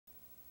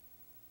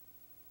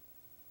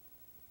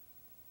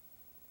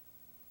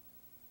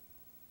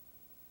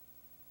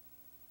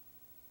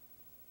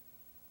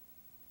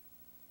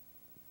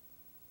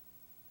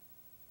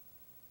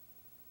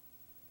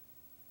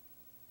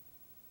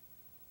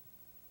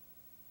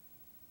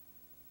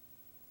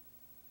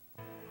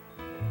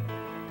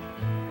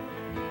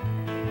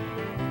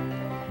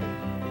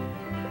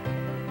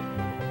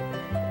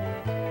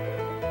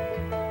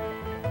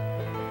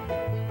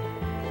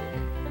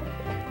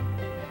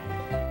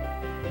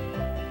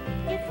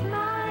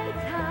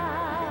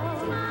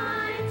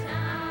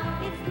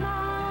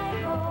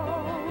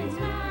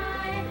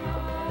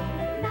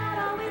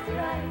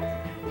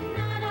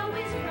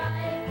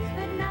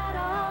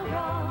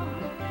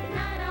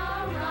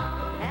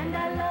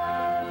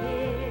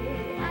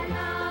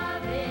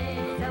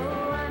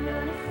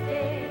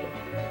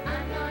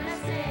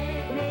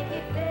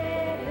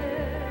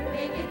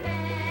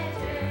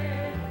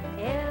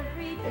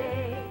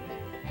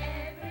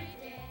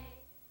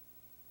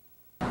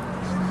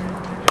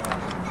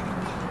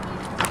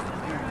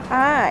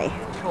Hi.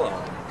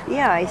 Hello.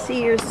 Yeah, I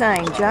see your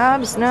sign.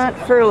 Jobs, not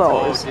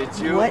furloughs. Oh, did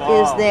you? What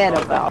is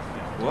that about?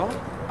 Well,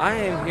 I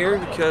am here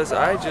because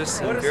I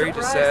just am very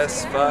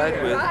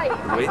dissatisfied with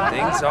the way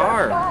things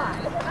are.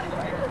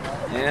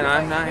 And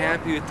I'm not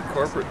happy with the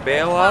corporate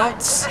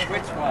bailouts.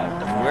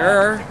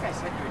 Where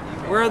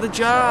are the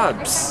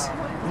jobs?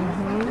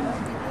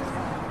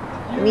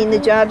 You mean the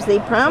jobs they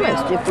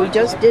promised if we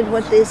just did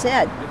what they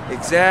said?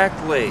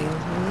 Exactly.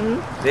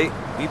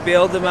 We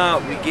bailed them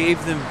out. We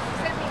gave them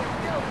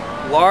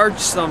large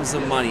sums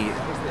of money.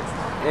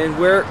 And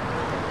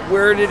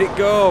where did it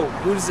go?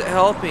 Who's it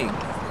helping?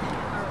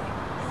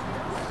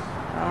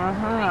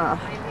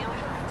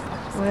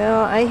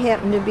 Well, I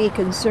happen to be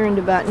concerned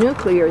about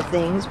nuclear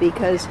things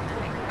because,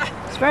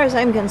 as far as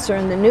I'm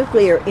concerned, the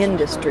nuclear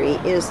industry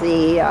is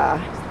the,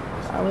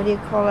 what do you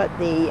call it,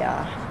 the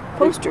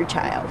poster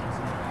child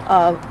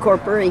of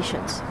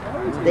corporations.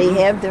 They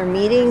have their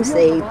meetings,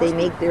 they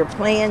make their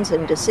plans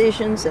and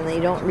decisions, and they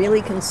don't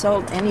really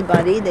consult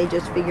anybody. They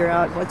just figure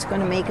out what's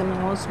going to make them the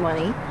most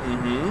money.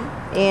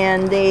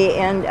 And they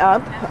end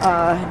up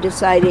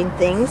deciding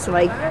things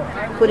like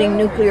putting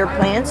nuclear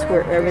plants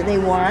wherever they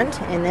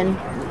want, and then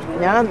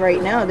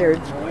right now they're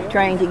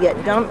trying to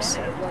get dumps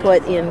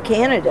put in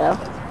Canada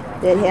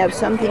that have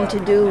something to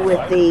do with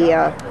the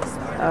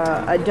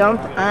a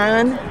dump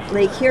on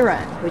Lake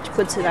Huron, which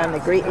puts it on the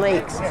Great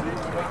Lakes.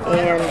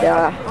 And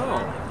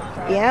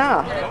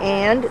yeah,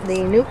 and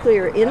the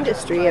nuclear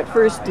industry at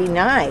first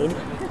denied,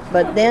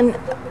 but then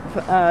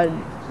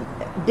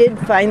did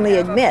finally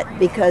admit,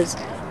 because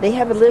they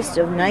have a list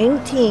of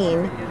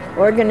 19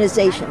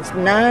 organizations,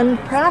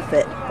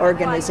 non-profit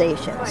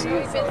organizations,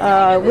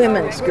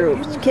 women's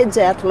groups, kids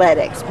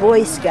athletics,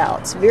 Boy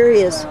Scouts,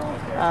 various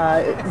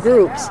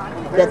groups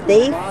that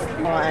they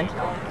want,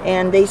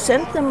 and they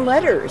sent them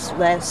letters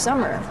last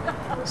summer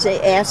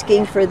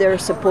asking for their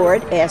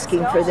support,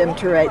 asking for them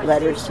to write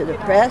letters to the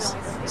press,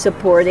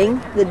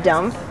 supporting the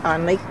dump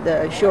on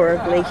the shore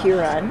of Lake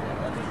Huron,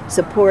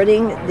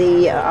 supporting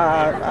the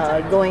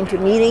going to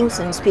meetings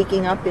and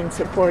speaking up in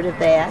support of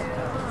that.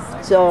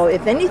 So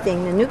if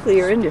anything, the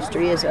nuclear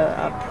industry is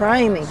a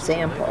prime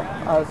example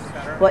of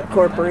what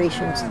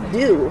corporations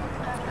do,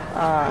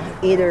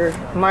 either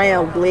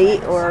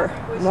mildly or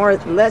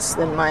less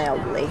than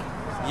mildly.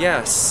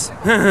 Yes.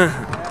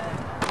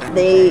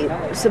 They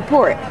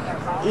support,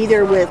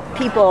 either with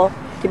people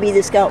to be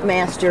the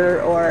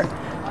scoutmaster or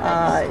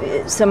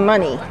some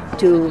money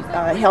to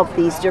help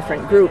these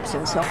different groups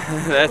and so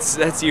on.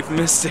 That's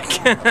euphemistic.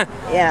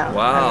 Yeah.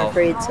 Wow. I'm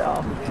afraid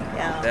so.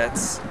 Yeah.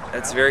 That's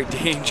very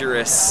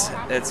dangerous.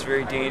 That's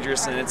very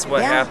dangerous, and it's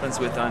what happens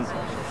with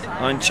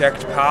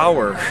unchecked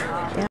power.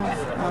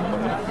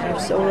 Yeah. You're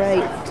so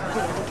right.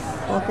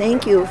 Well,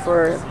 thank you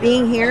for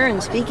being here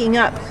and speaking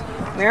up.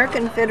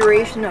 American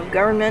Federation of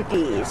Government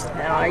Employees.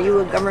 Now, are you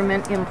a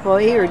government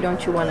employee, or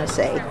don't you want to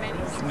say?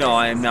 No,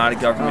 I am not a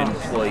government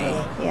employee.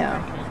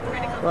 Yeah.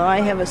 Well, I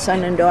have a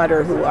son and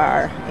daughter who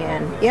are,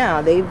 and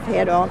yeah, they've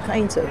had all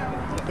kinds of,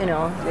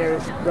 they're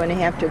going to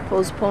have to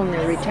postpone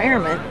their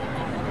retirement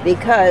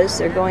because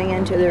they're going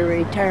into their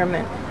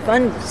retirement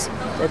funds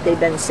that they've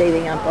been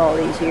saving up all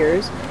these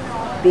years,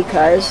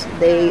 because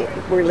they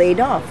were laid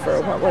off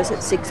for,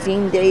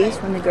 16 days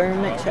when the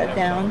government shut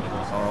down.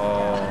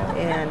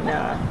 And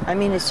I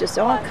mean, it's just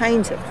all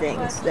kinds of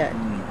things that,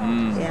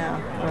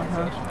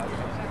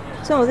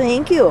 So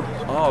thank you.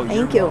 Oh,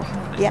 thank you.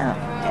 Yeah.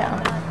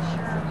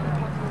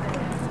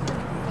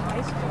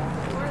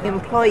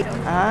 Employee.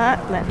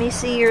 Let me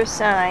see your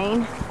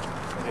sign.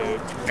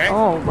 Okay.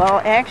 Oh,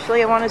 well,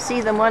 actually, I want to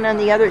see the one on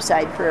the other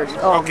side first.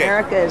 Oh, Okay.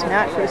 America is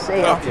not for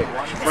sale. Okay.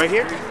 Right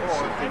here?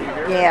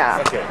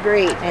 Yeah. Okay.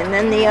 Great. And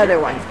then the other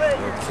one.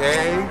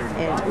 Okay.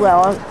 And,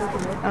 well,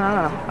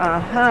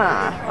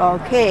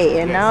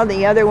 okay, and now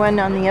the other one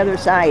on the other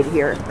side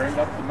here.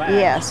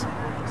 Yes.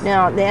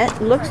 Now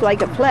that looks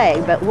like a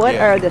flag, but what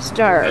are the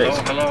stars?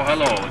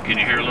 Hello. Can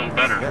you hear a little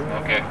better?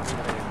 Okay.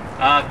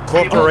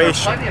 Corporation.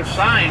 There's plenty of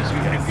signs.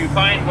 If you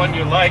find one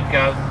you like,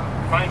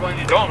 find one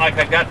you don't like.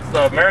 I got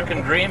the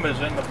American Dream is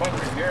in the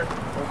bunker here,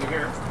 over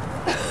here.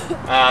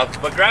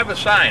 But grab a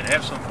sign.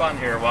 Have some fun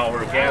here while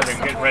we're gathering,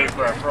 getting ready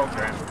for our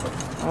program.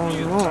 Oh,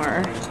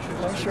 more.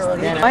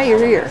 Then why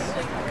you're here?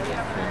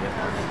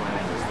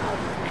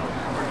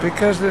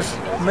 Because this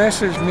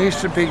message needs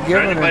to be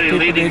given and people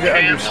need to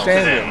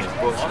understand it.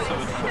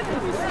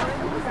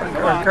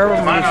 Our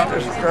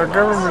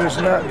government is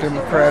not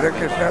democratic.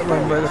 It's not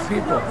run by the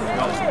people.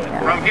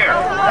 From here.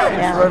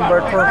 It's run by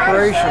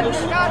corporations.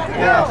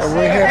 And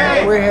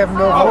we have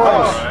no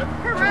voice.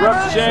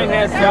 Corrupt chain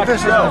has got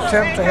This is an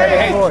attempt to have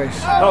a voice.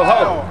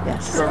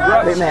 Yes.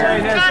 Corrupt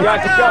chain has got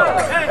to go.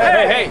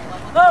 Hey.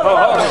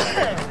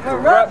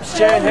 Corrupt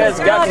chain has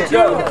got to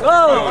go.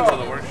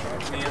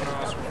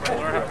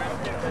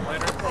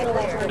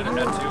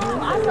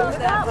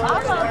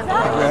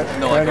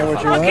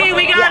 Okay,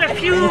 we got a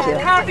few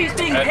copies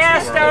being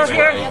passed out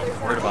here.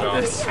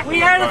 We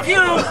had a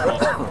few.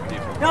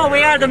 No,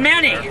 we are the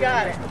many. We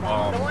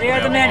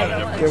are the many.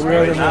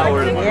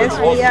 Yes,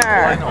 we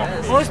are.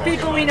 Most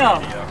people we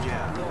know.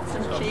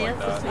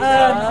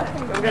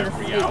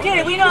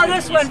 Okay, we know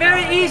this one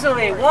very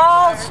easily.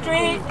 Wall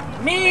Street,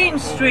 Mean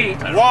Street.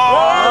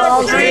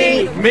 Wall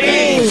Street,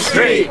 Mean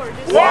Street.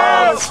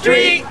 Wall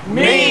Street,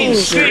 Mean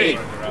Street.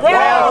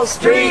 Wall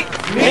Street,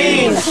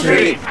 Mean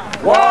Street.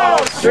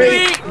 Wall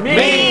Street,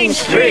 Mean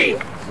Street.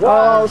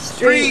 Wall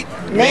Street,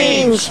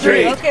 Main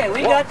Street. Okay,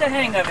 we got the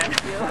hang of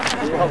it.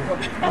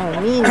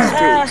 Oh, Mean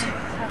Street.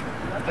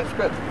 That's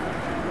good.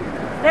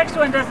 Next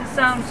one doesn't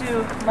sound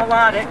too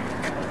melodic.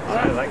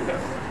 I like that.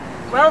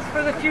 Wealth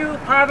for the few,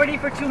 poverty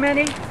for too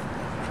many.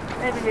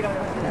 Maybe you don't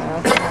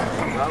know.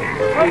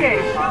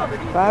 Okay.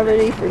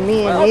 Poverty for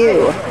me and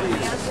you.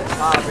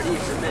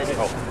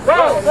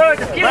 Wealth for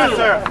the few,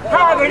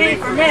 poverty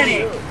for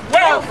many.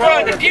 Wealth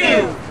for the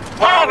few,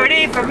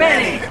 poverty for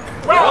many.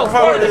 Wealth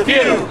for the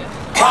few,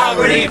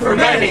 Poverty for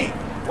many.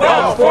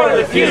 Wealth for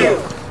the few.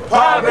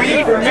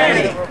 Poverty for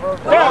many.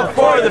 Wealth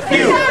for the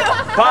few.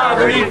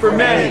 Poverty for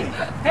many.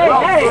 Hey,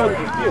 hey,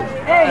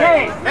 hey,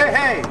 hey, Hey,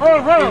 hey.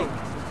 ho, ho.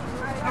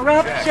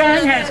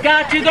 Corruption has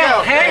got to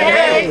go.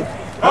 Hey, hey.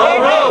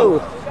 Ho,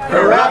 ho.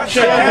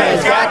 Corruption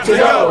has got to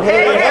go.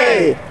 Hey,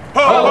 hey. Ho,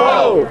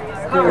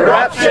 ho.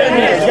 Corruption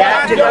has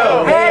got to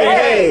go. Hey,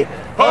 hey.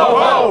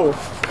 Ho, ho.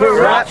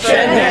 Corruption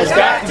has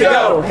got to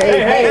go. Hey,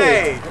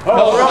 hey.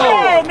 Ho,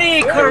 ho. Show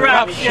me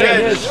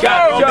corruption.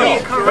 Show me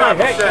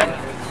corruption.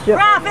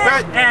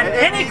 Profit at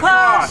any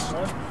cost.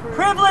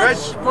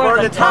 Privilege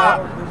for the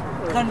top.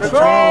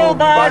 Control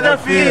by the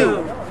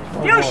few.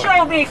 You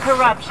show me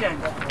corruption.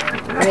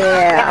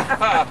 Yeah.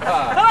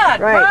 Come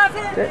on, Right.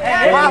 profit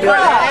at Profit any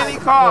at cost. any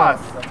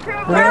cost.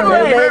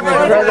 Privilege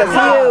For the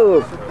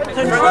few.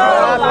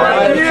 Control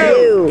by the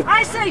few. Few.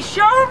 I say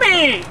show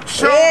me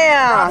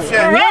Yeah.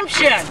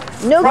 corruption.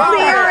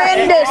 Nuclear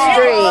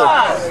industry.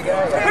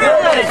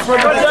 Privilege for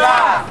the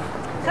top.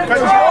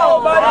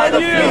 Control by the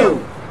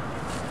few.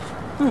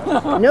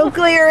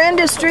 Nuclear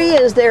industry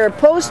is their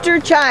poster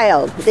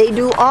child. They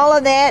do all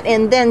of that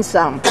and then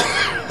some. You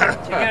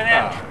hear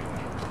that?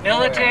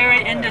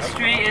 Military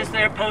industry is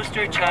their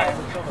poster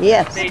child.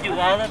 Yes. They do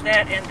all of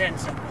that and then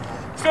some.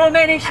 So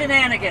many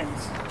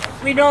shenanigans.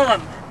 We know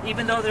them,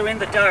 even though they're in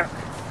the dark.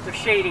 They're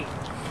shady.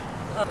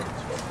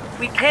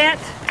 We can't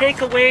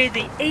take away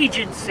the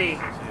agency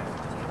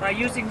by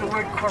using the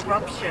word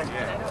corruption.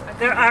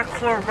 There are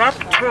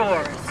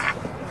corruptors,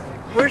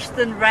 worse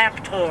than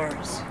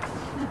raptors.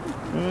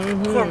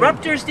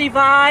 Corruptors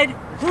divide.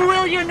 Who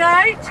will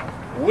unite?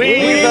 We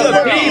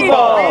the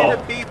people. We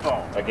the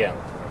people. Again.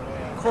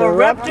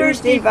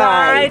 Corruptors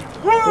divide.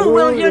 Who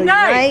will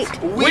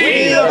unite?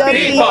 We the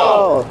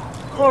people.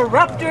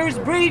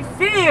 Corruptors breed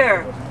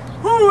fear.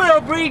 Who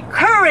will breed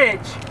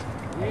courage?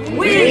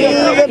 We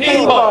the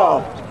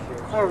people.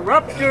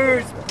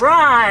 Corruptors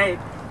bribe,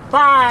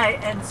 buy,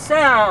 and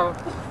sell.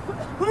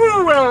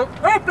 Who will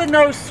open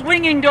those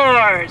swinging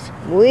doors?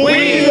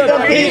 We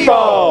the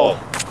people.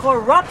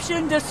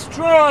 Corruption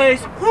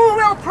destroys. Who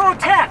will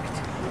protect?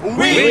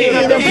 We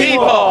the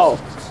people.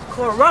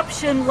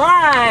 Corruption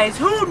lies.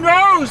 Who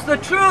knows the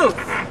truth?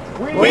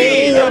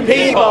 We the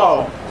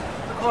people.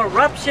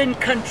 Corruption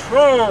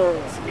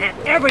controls at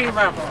every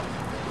level.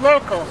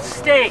 Local,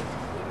 state,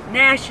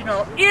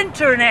 national,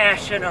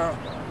 international.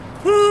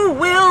 Who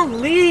will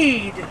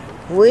lead?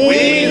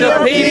 We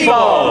the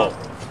people.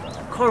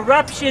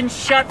 Corruption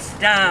shuts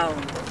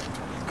down.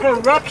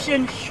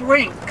 Corruption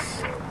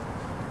shrinks.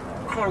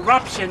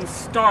 Corruption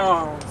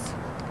stalls.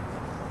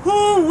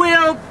 Who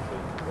will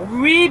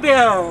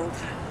rebuild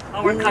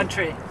our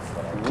country?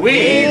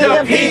 We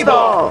the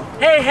people.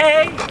 Hey,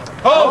 hey,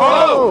 Ho,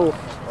 ho.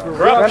 Oh,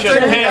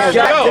 Corruption has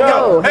got to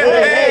go. Hey,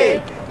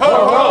 hey.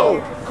 Ho,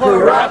 ho.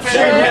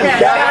 Corruption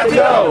has got to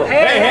go.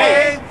 Hey,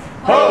 hey.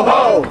 Ho,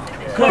 ho.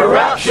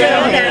 Corruption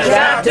has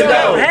got to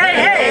go. hey,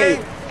 hey.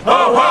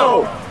 Ho,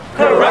 ho.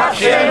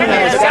 Corruption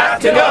has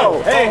got to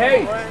go. Hey,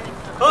 hey.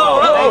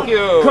 Thank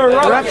you.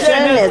 corruption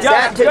has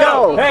got to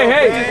go. Hey,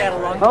 hey.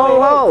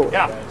 Ho, ho.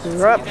 Yeah.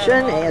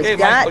 Corruption has Hey,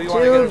 got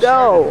Michael, you wanna get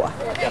to us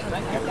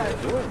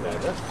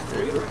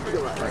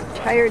go.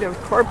 Tired of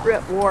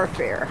corporate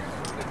warfare.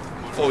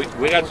 Oh,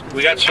 we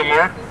got some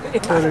more?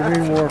 What do you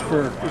mean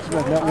warfare? It's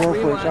not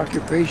warfare, it's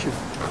occupation.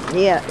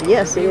 Yeah,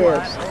 yes it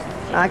is.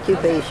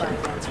 Occupation.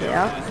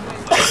 Yeah.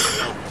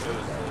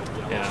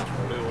 Yeah.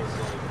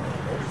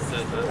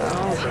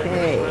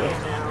 Okay.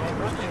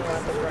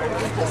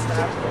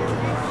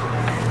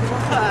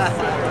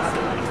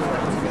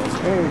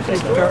 Hey, she's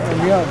starting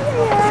young.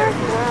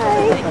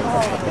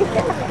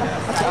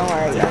 How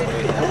are you?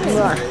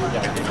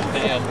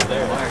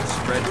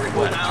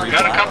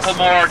 Got a couple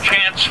more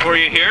chants for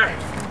you here.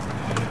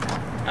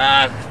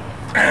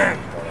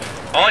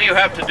 All you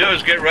have to do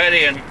is get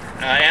ready and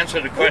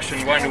answer the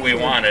question, when do we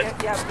want it?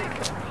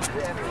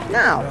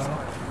 Now.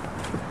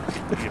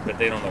 But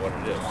they don't know what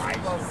it is.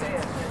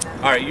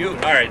 All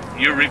right,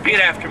 you repeat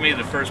after me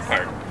the first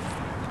part.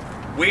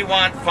 We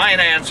want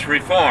finance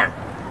reform.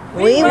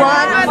 We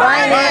want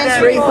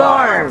finance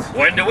reform.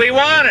 When do we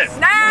want it?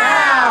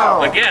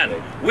 Now.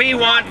 Again, we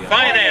want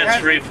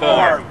finance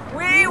reform.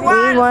 We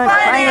want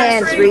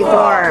finance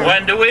reform.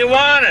 When do we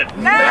want it?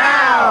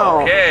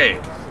 Now. Okay.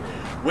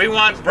 We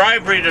want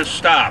bribery to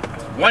stop.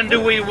 When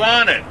do we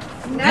want it?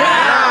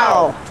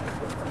 Now!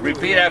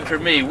 Repeat after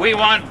me. We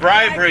want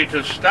bribery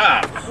to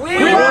stop. We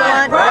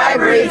want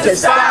bribery to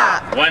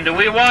stop. When do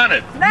we want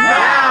it?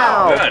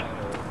 Now! Good.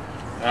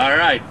 All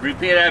right,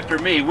 repeat after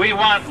me. We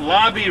want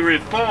lobby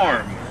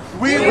reform.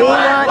 We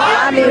want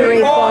lobby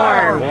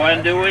reform.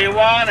 When do we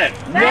want it?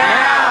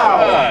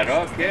 Now! Good,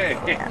 okay.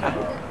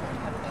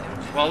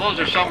 Well, those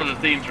are some of the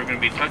themes we're going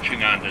to be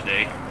touching on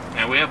today.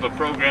 And we have a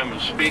program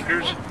of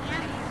speakers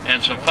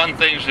and some fun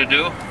things to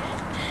do.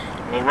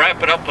 We'll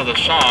wrap it up with a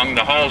song,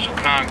 The Halls of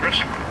Congress,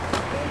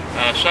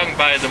 sung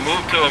by the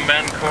Move to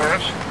Amend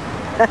chorus.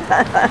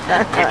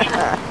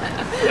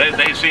 Which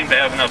they seem to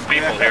have enough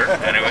people here,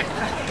 anyway.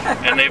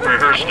 And they've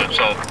rehearsed it,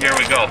 so here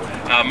we go.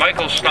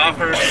 Michael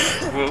Stauffer,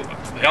 who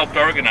helped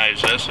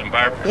organize this, and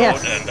Barb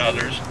Cote and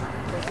others.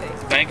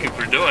 Thank you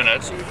for doing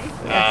it.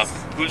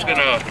 Who's going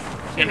to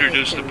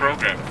introduce the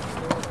program?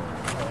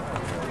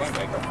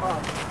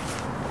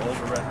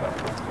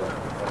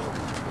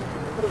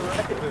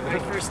 My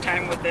first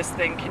time with this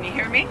thing. Can you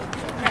hear me?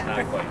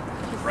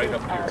 Right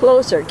up here.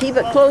 Closer. Keep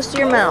it close to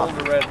your mouth.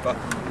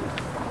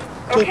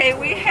 Okay,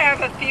 we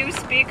have a few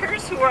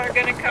speakers who are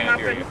going to come up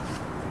and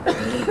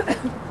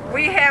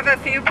we have a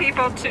few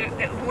people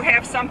who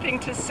have something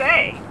to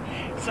say,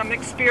 some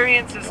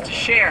experiences to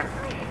share.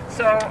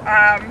 So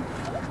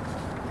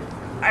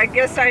I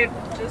guess I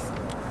just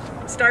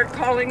start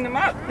calling them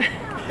up.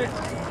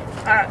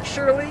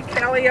 Shirley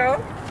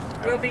Callio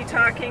will be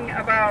talking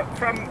about,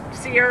 from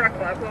Sierra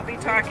Club, will be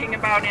talking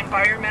about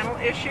environmental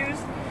issues,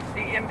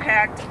 the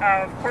impact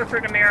of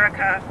corporate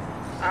America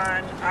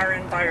on our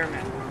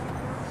environment.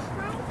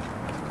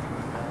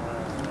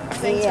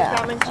 Thanks for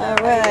coming. All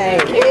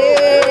right.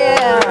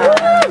 Yeah.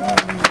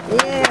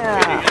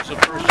 Yeah. It's the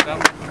first step.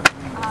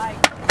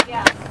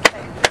 Yeah.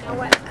 You know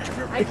what?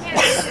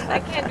 I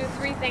can't do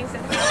three things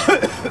at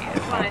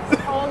once.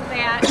 Hold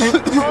that,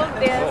 hold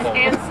this,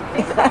 and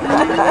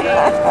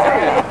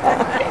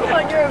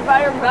On your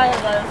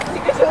environmentalist.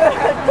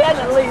 10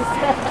 at least.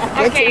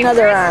 okay,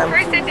 another arm.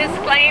 First a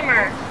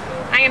disclaimer.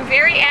 I am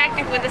very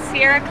active with the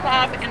Sierra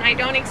Club, and I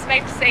don't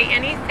expect to say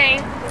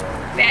anything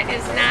that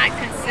is not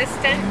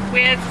consistent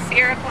with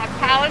Sierra Club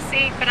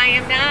policy, but I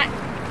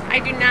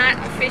do not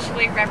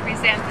officially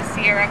represent the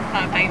Sierra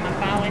Club. I am a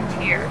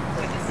volunteer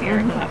with the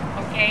Sierra Club,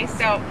 okay?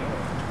 So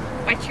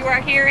what you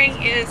are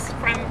hearing is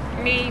from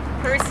me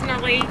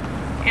personally,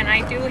 and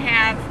I do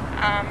have,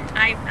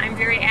 I'm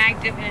very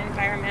active in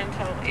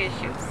environmental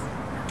issues.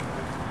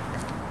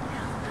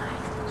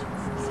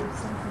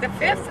 The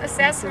fifth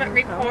assessment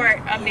report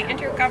of the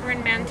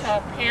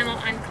Intergovernmental Panel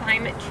on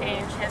Climate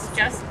Change has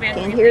just been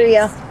Can't released. hear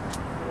ya.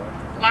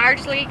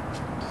 Largely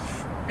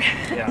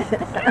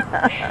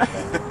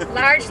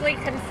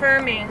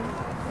confirming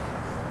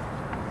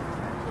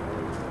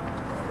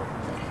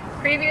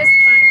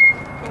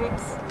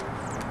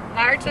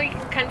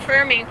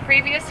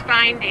previous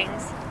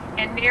findings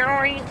and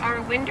narrowing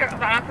our window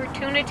of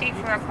opportunity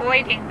for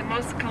avoiding the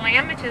most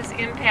calamitous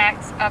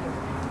impacts of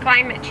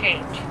climate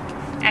change,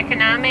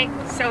 economic,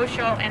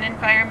 social, and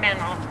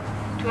environmental,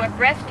 to a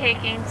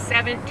breathtaking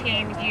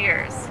 17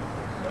 years.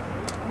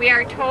 We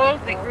are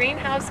told that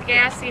greenhouse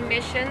gas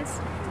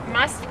emissions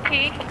must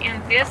peak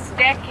in this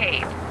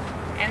decade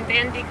and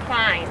then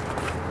decline.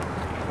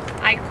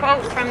 I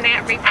quote from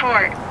that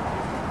report,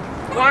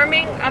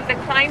 "Warming of the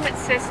climate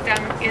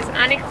system is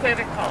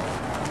unequivocal,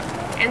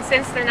 and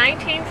since the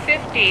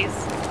 1950s,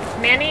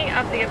 many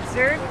of the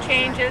observed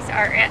changes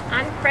are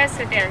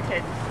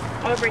unprecedented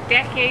over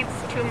decades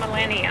to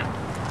millennia.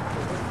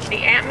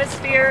 The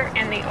atmosphere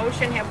and the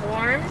ocean have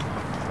warmed,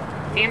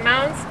 the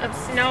amounts of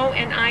snow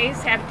and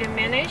ice have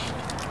diminished,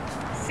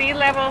 sea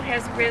level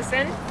has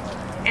risen,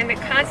 and the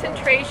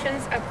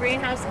concentrations of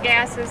greenhouse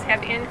gases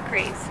have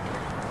increased.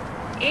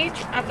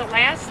 Each of the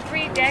last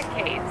 3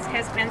 decades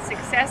has been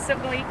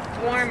successively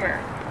warmer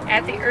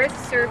at the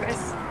Earth's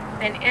surface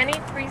than any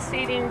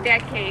preceding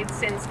decade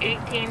since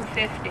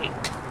 1850.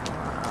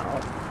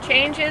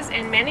 Changes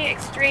in many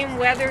extreme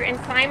weather and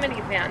climate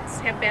events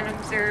have been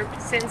observed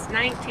since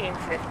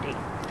 1950.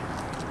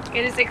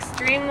 It is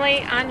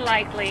extremely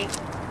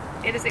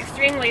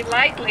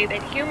likely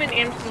that human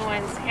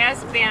influence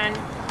has been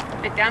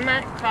the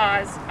dominant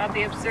cause of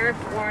the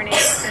observed warning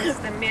since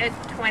the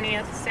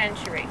mid-20th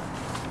century.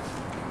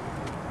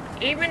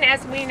 Even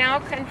as we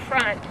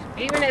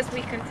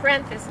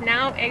confront this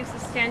now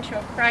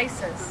existential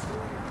crisis,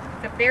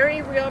 the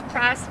very real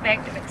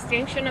prospect of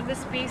extinction of the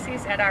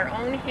species at our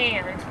own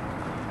hand,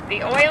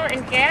 the oil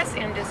and gas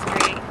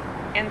industry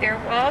and their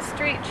Wall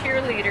Street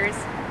cheerleaders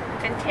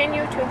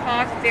continue to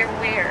hawk their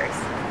wares,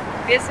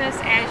 business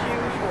as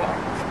usual.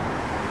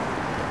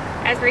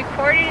 As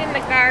reported in The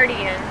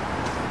Guardian,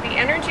 the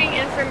Energy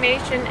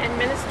Information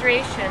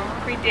Administration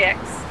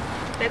predicts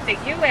that the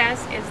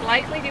U.S. is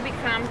likely to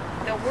become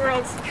the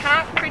world's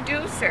top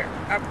producer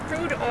of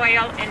crude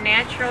oil and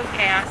natural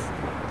gas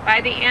by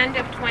the end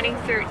of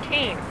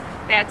 2013,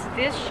 that's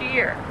this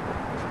year,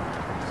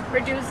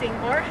 producing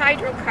more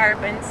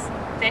hydrocarbons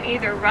than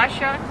either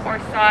Russia or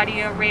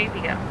Saudi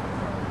Arabia.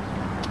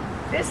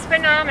 This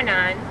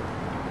phenomenon,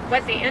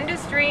 what the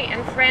industry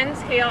and friends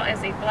hail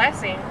as a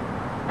blessing,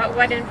 but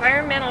what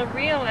environmental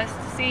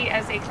realists see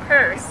as a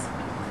curse,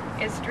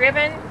 is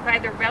driven by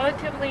the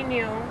relatively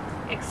new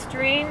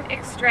extreme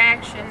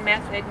extraction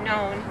method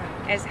known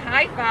as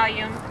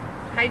high-volume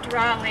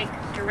hydraulic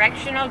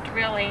directional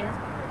drilling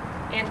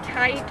in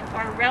tight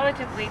or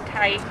relatively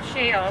tight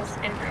shales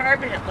and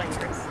carbonate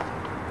layers,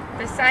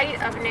 the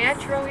site of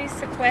naturally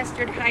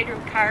sequestered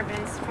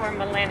hydrocarbons for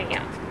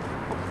millennia.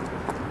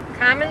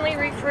 Commonly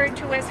referred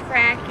to as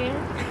fracking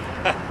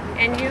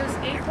and used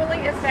equally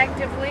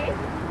effectively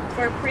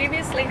for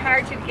previously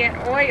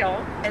hard-to-get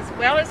oil as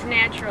well as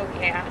natural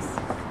gas,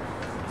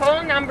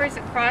 poll numbers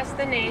across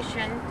the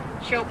nation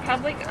show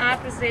public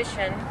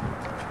opposition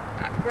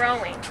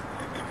growing.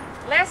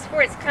 Less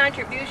for its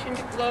contribution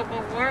to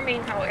global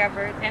warming,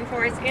 however, than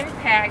for its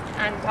impact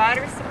on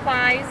water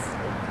supplies,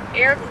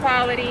 air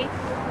quality,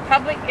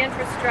 public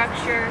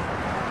infrastructure,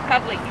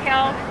 public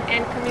health,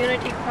 and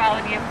community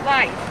quality of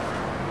life.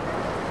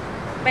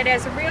 But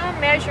as real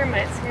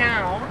measurements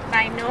now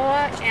by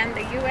NOAA and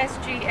the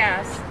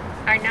USGS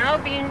are now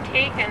being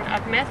taken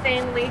of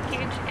methane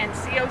leakage and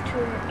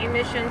CO2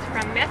 emissions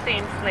from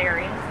methane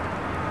flaring,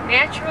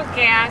 natural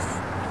gas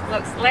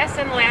looks less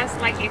and less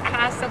like a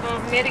possible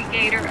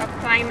mitigator of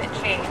climate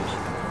change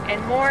and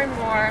more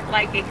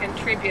like a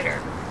contributor.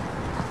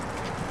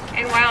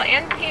 And while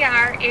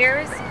NPR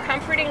airs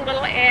comforting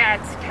little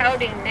ads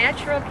touting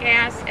natural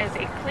gas as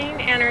a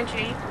clean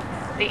energy,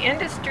 the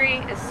industry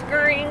is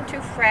scurrying to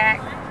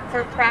frack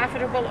for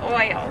profitable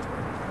oil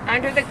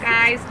under the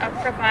guise of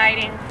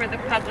providing for the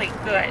public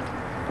good,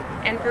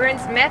 and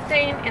burns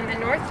methane in the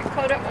North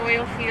Dakota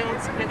oil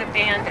fields with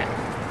abandon.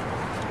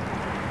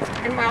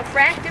 And while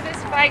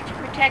fractivists fight to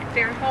protect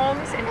their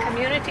homes and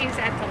communities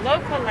at the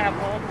local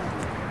level,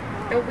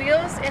 the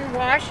wheels in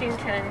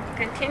Washington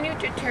continue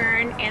to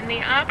turn in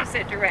the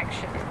opposite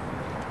direction,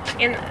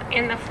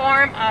 in the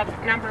form of,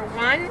 number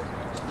one,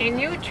 a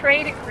new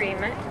trade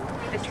agreement,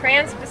 the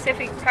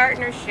Trans-Pacific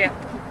Partnership,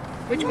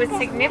 which would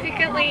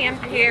significantly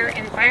impair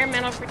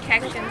environmental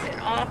protections in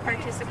all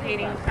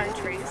participating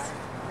countries.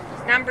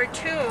 Number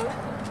two,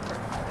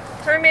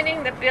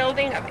 permitting the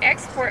building of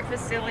export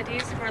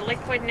facilities for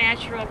liquid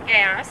natural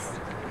gas,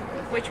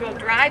 which will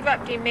drive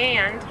up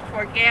demand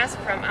for gas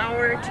from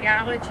our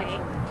geology.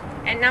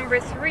 And number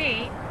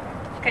three,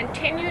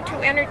 continue to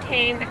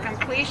entertain the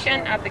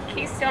completion of the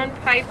Keystone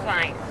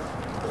Pipeline,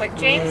 what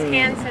James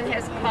Hansen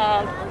has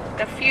called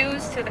the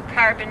fuse to the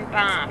carbon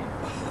bomb.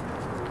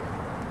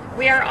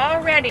 We are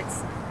already,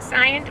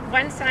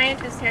 one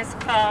scientist has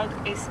called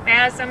a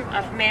spasm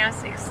of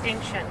mass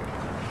extinction.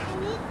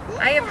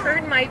 I have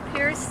heard my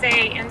peers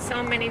say in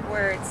so many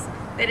words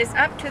that it's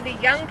up to the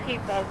young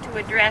people to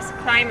address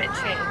climate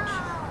change,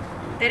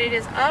 that it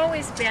has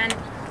always been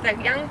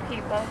the young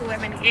people who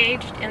have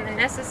engaged in the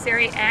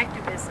necessary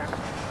activism,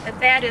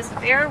 that is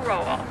their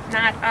role,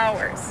 not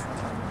ours.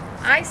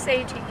 I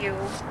say to you,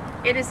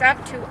 it is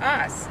up to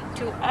us,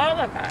 to all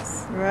of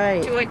us,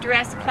 to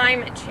address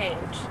climate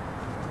change.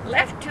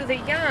 Left to the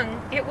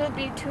young, it will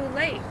be too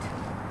late.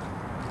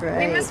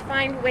 We must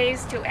find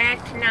ways to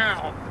act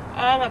now,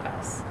 all of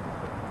us.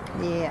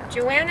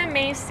 Joanna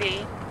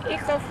Macy,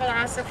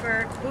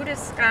 eco-philosopher,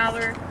 Buddhist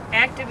scholar,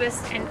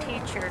 activist, and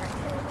teacher,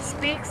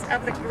 speaks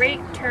of the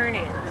Great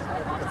Turning,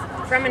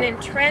 from an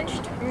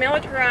entrenched,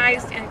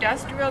 militarized,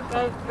 industrial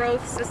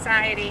growth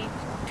society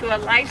to a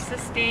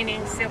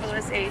life-sustaining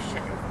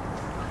civilization.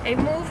 A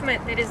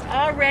movement that is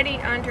already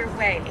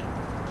underway,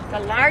 the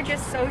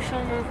largest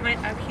social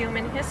movement of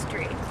human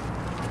history.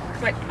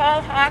 What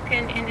Paul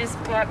Hawken in his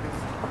book,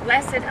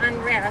 Blessed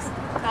Unrest,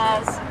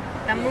 calls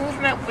the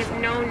movement with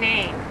no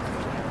name.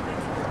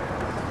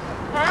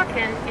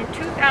 Hawken, in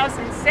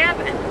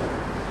 2007,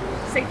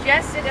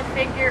 suggested a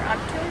figure of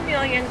 2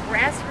 million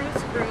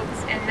grassroots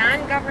groups and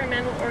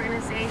non-governmental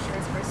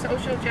organizations for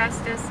social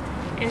justice,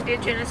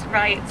 indigenous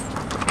rights,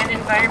 and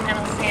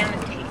environmental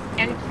sanity,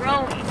 and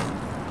growing.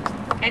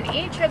 And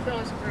each of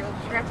those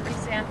groups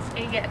represents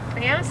a yet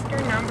vaster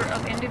number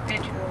of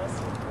individuals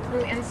who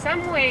in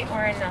some way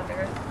or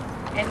another,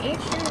 and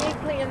each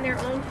uniquely in their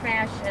own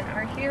fashion,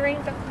 are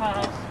hearing the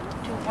call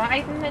to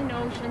widen the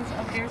notions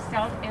of their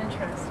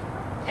self-interest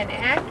and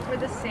act for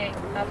the sake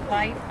of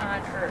life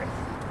on Earth.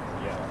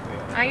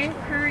 I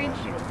encourage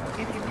you,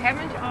 if you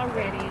haven't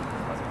already,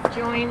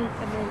 join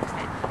the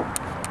movement.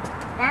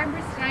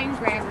 Barbara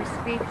Steingraber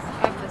speaks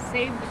of the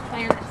Save the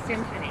Planet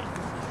Symphony,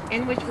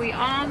 in which we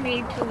all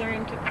need to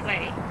learn to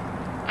play.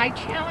 I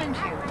challenge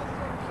you,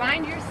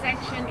 find your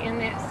section in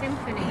that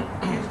symphony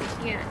and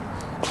begin.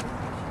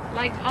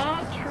 Like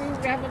all true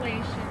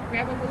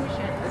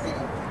revolutions,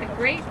 the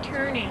Great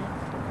Turning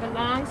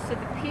belongs to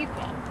the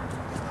people,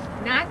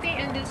 not the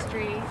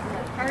industry,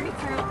 nor party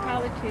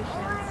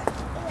politicians,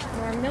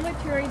 nor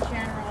military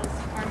generals,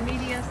 or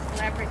media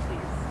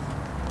celebrities.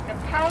 The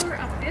power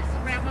of this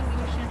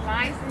revolution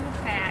lies in the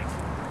fact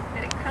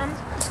that it comes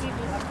from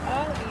people of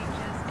all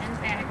ages and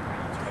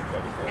backgrounds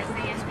as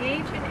they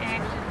engage in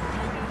actions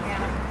on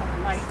behalf of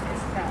life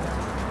itself.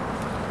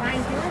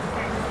 Find your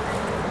section,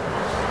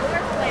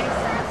 your place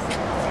in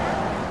the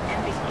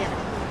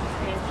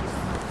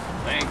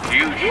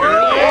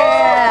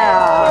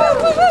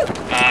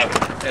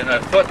In a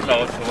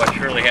footnote to what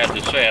Shirley had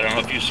to say, I don't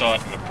know if you saw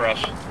it in the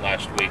press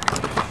last week,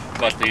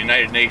 but the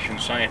United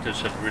Nations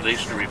scientists have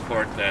released a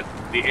report that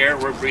the air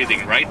we're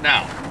breathing right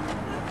now,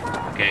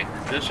 okay,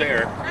 this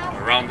air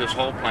around this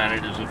whole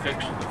planet is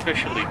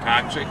officially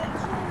toxic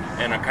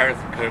and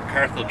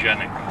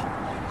carcinogenic.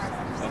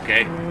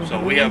 Okay, so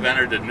we have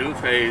entered a new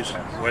phase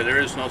where there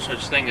is no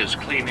such thing as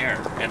clean air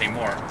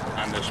anymore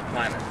on this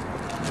planet,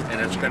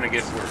 and it's going to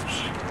get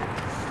worse.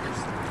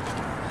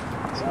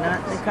 It's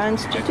not in the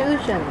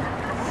Constitution.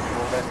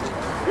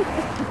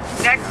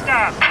 Next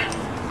up,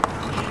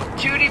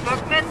 Judy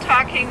Bookman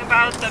talking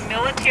about the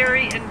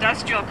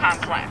military-industrial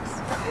complex.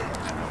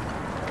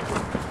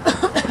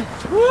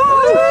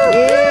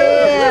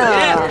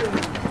 Yeah!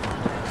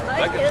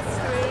 My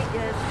history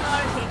is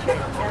art teacher,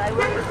 and I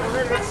work with the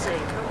literacy.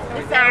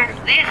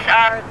 These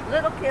are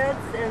Little kids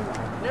in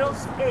middle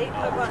skate.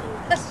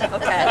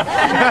 Okay.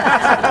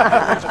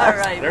 All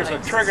right. There's a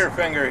trigger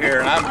finger here,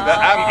 and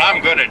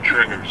I'm good at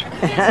triggers.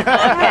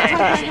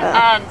 Okay.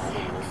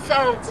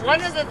 So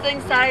one of the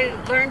things I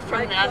learned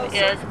from them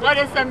is, what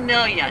is a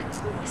million?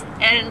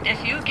 And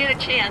if you get a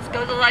chance,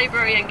 go to the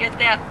library and get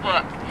that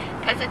book,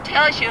 because it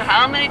tells you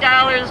how many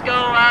dollars go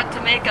out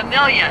to make a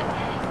million.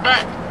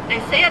 But they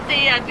say at the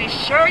end, be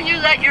sure you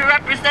let your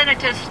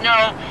representatives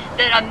know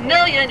that a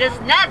million is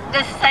not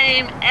the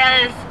same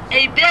as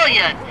a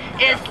billion.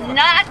 It's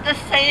not the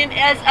same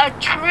as a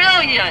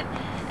trillion.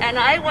 And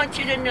I want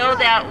you to know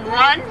that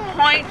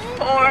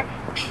 1.4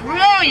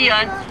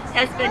 trillion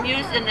has been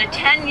used in the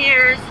 10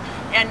 years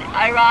in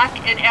Iraq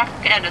and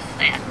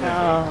Afghanistan.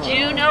 Oh. Do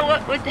you know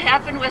what would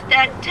happen with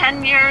that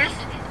 10 years?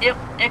 It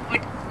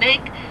would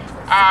make,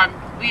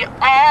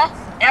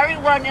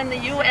 everyone in the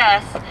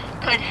U.S.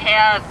 could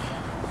have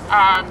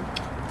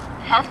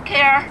health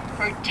care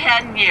for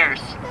 10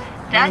 years.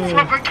 That's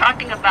what we're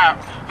talking about.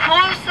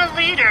 Who's the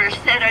leaders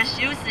that are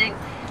using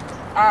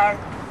our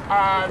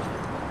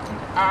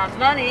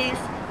monies?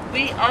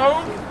 We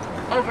owe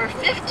over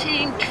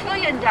 $15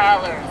 trillion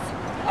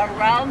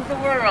around the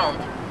world.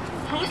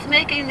 Who's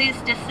making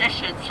these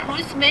decisions?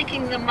 Who's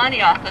making the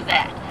money off of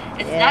that?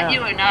 It's not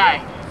you and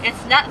I.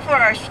 It's not for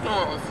our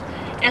schools.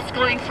 It's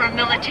going for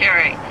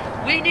military.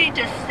 We need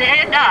to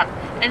stand up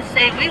and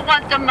say we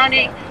want the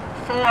money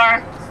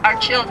for our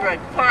children,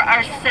 for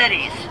our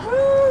cities.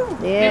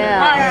 We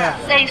want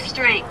safe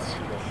streets.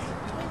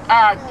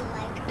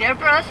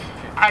 Deborah,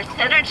 our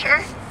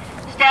Senator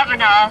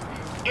Stabenow,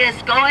 is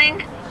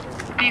going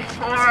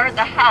before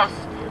the House.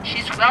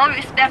 She's well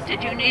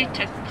respected. You need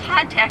to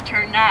contact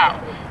her now.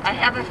 I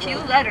have a few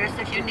letters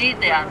if you need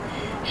them.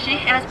 She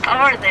has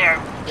power there.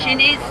 She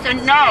needs to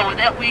know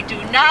that we do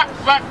not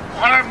want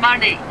more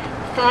money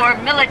for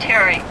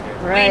military.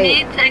 Right. We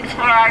need things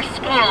for our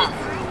schools.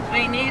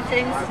 We need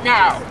things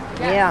now.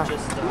 Yeah.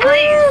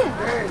 Please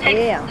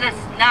take this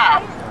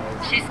now.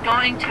 She's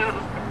going to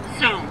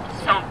soon.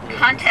 So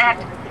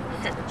contact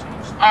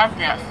on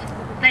this.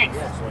 Thanks.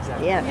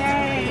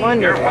 Yeah.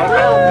 Wonderful.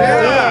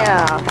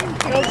 Yeah.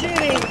 Go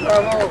Judy.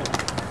 Bravo.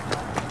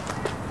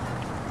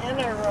 And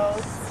our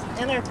Rose.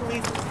 And our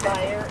police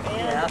fire.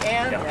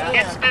 And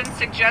It's been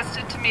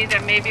suggested to me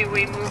that maybe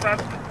we move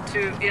up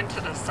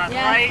into the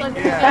sunlight. Some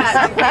people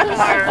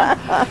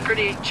are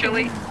pretty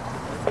chilly.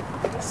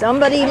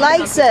 Somebody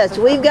likes us.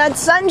 We've got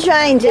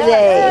sunshine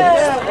today.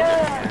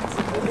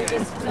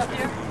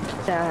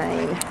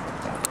 Sunshine.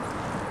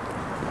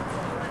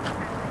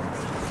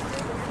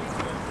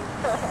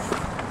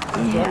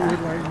 Yeah.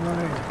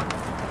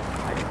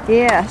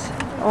 Yes.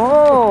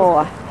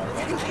 Oh.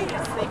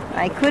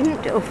 I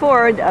couldn't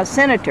afford a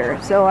senator,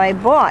 so I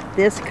bought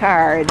this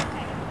card.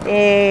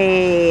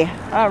 Hey.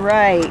 All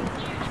right.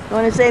 You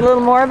want to say a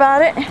little more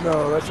about it?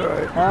 No, that's all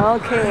right.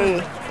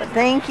 Okay.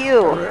 Thank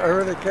you. I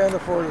really can't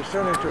afford a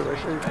senator. They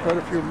say quite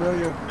a few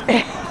million.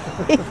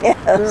 Yes.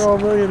 They're all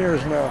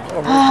millionaires now.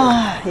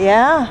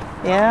 Yeah.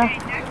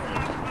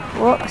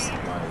 Whoops.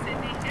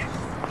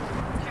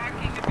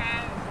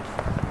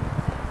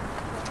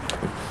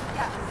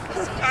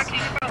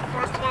 Talking about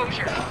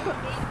foreclosure.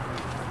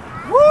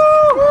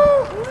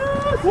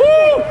 Woo!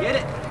 Get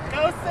it.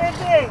 Go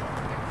Cindy.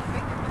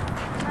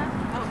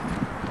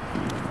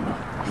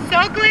 So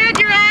glad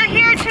you're all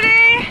here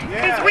today,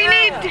 because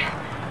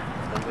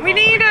we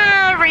need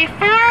a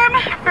reform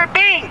for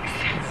banks.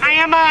 I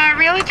am a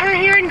realtor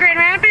here in Grand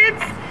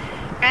Rapids,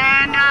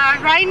 and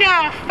right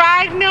now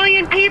 5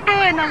 million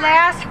people in the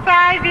last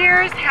 5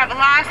 years have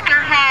lost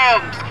their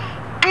homes.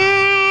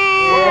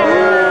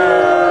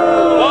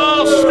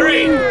 Wall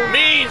Street,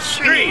 Mean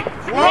Street.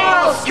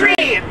 Wall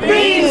Street,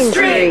 Mean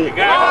Street.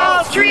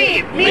 Wall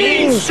Street,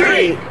 Mean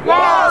Street.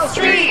 Wall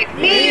Street,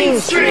 Mean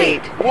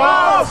Street.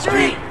 Wall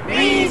Street,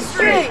 Mean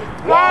Street.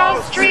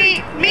 Wall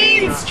Street,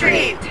 Mean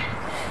Street.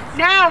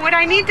 Now, what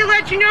I need to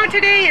let you know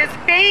today is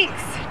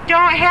banks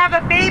don't have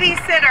a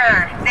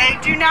babysitter. They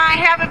do not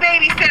have a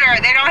babysitter.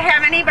 They don't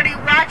have anybody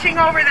watching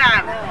over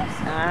them.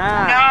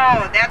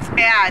 No, that's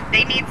bad.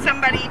 They need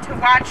somebody to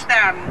watch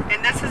them,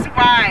 and this is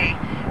why.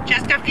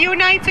 Just a few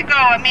nights ago,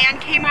 a man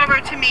came over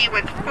to me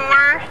with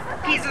 4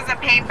 pieces of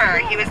paper.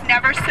 He was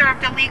never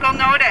served a legal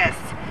notice.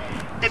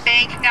 The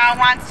bank now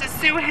wants to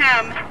sue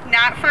him,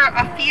 not for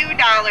a few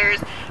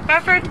dollars,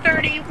 but for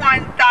 $31,000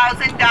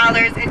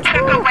 and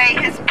took away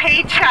his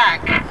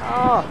paycheck.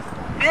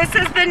 This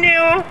is the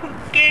new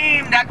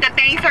game that the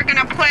banks are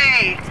going to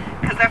play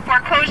because the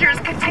foreclosures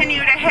continue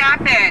to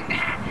happen.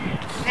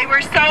 They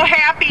were so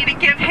happy to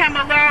give him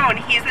a loan.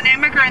 He's an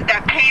immigrant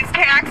that pays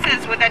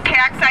taxes with a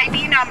tax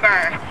ID number.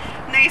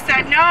 And they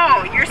said,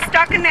 no, you're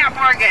stuck in that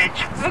mortgage.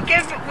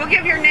 We'll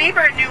give your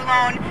neighbor a new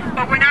loan,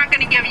 but we're not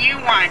going to give you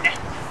one.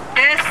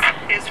 This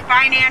is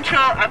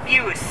financial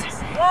abuse.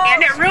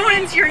 And it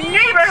ruins your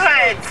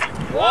neighborhoods.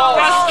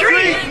 Wall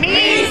Street,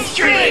 Mean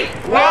Street.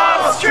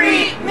 Wall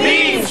Street,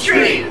 Mean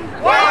Street.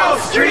 Wall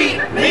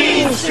Street,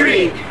 Mean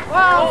Street.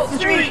 Wall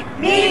Street,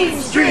 Mean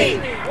Street.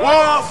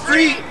 Wall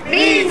Street,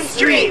 Mean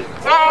Street.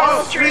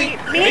 Wall Street,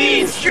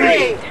 Mean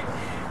Street.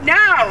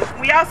 Now,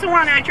 we also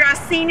want to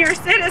address senior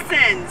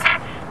citizens.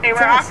 They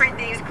were offered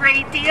these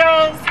great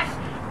deals,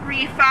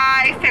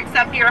 refi, fix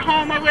up your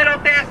home a little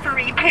bit for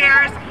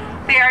repairs.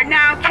 They are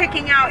now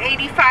kicking out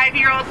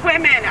 85-year-old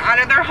women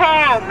out of their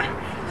home.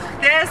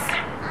 This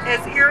is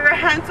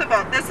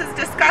irreprehensible. This is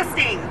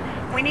disgusting.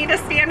 We need to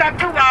stand up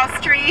to Wall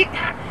Street.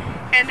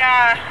 And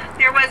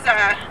there was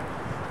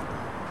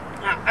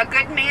a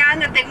good man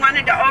that they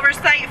wanted to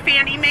oversight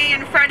Fannie Mae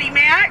and Freddie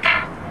Mac.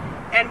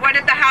 And what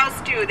did the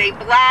House do? They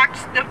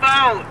blocked the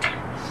vote.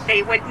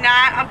 They would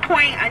not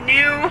appoint a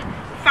new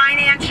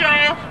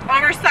financial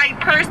oversight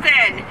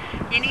person.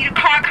 You need to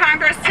call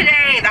Congress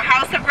today, the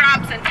House of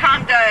Reps, and tell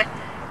them to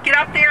get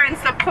up there and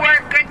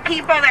support good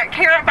people that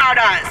care about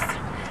us.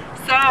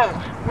 So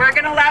we're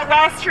going to let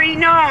Wall Street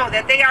know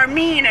that they are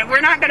mean, and we're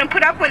not going to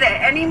put up with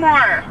it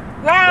anymore.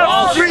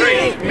 Wall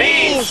Street,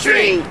 Mean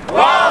Street.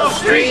 Wall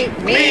Street,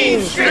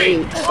 Mean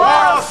Street.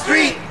 Wall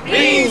Street,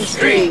 Mean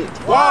Street.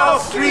 Wall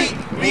Street,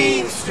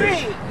 Mean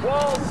Street.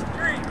 Wall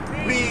Street,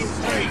 Mean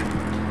Street.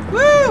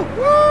 Woo!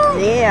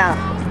 Woo! Yeah.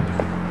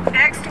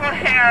 Next we'll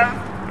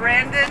have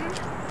Brandon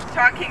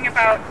talking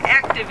about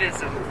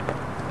activism.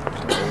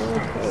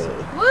 Okay.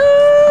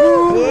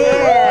 Woo!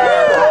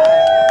 Yeah.